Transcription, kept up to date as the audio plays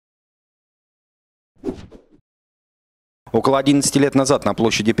Около 11 лет назад на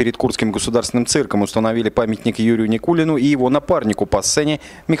площади перед Курским государственным цирком установили памятник Юрию Никулину и его напарнику по сцене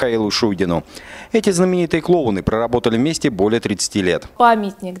Михаилу Шуйдину. Эти знаменитые клоуны проработали вместе более 30 лет.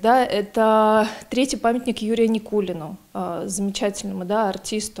 Памятник, да, это третий памятник Юрию Никулину, замечательному, да,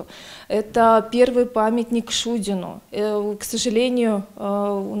 артисту. Это первый памятник Шуйдину. К сожалению,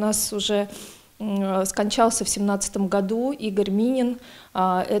 у нас уже скончался в 2017 году Игорь Минин.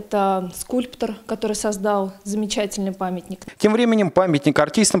 Это скульптор, который создал замечательный памятник. Тем временем памятник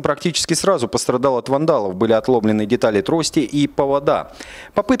артистам практически сразу пострадал от вандалов. Были отломлены детали трости и повода.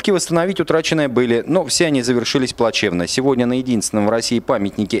 Попытки восстановить утраченное были, но все они завершились плачевно. Сегодня на единственном в России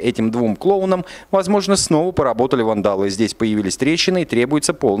памятнике этим двум клоунам, возможно, снова поработали вандалы. Здесь появились трещины и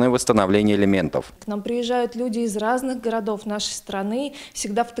требуется полное восстановление элементов. К нам приезжают люди из разных городов нашей страны,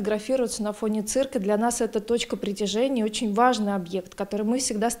 всегда фотографируются на фоне цирка. Для нас это точка притяжения, очень важный объект, который мы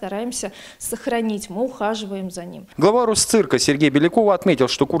всегда стараемся сохранить, мы ухаживаем за ним. Глава Росцирка Сергей Белякова отметил,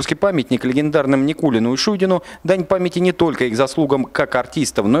 что Курский памятник легендарным Никулину и Шуйдину дань памяти не только их заслугам как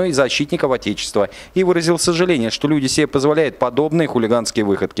артистов, но и защитников Отечества. И выразил сожаление, что люди себе позволяют подобные хулиганские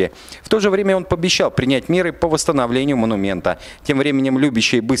выходки. В то же время он пообещал принять меры по восстановлению монумента. Тем временем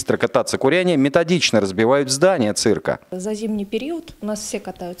любящие быстро кататься куряне методично разбивают здание цирка. За зимний период у нас все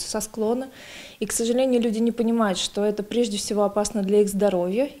катаются со склона. И, к сожалению, люди не понимают, что это прежде всего опасно для их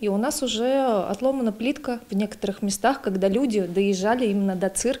здоровья. И у нас уже отломана плитка в некоторых местах, когда люди доезжали именно до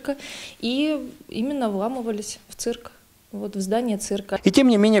цирка и именно вламывались в цирк. Вот в здание цирка. И тем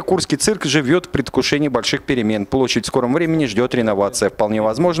не менее, Курский цирк живет в предвкушении больших перемен. Площадь в скором времени ждет реновация. Вполне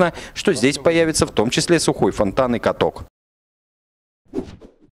возможно, что здесь появится в том числе сухой фонтан и каток.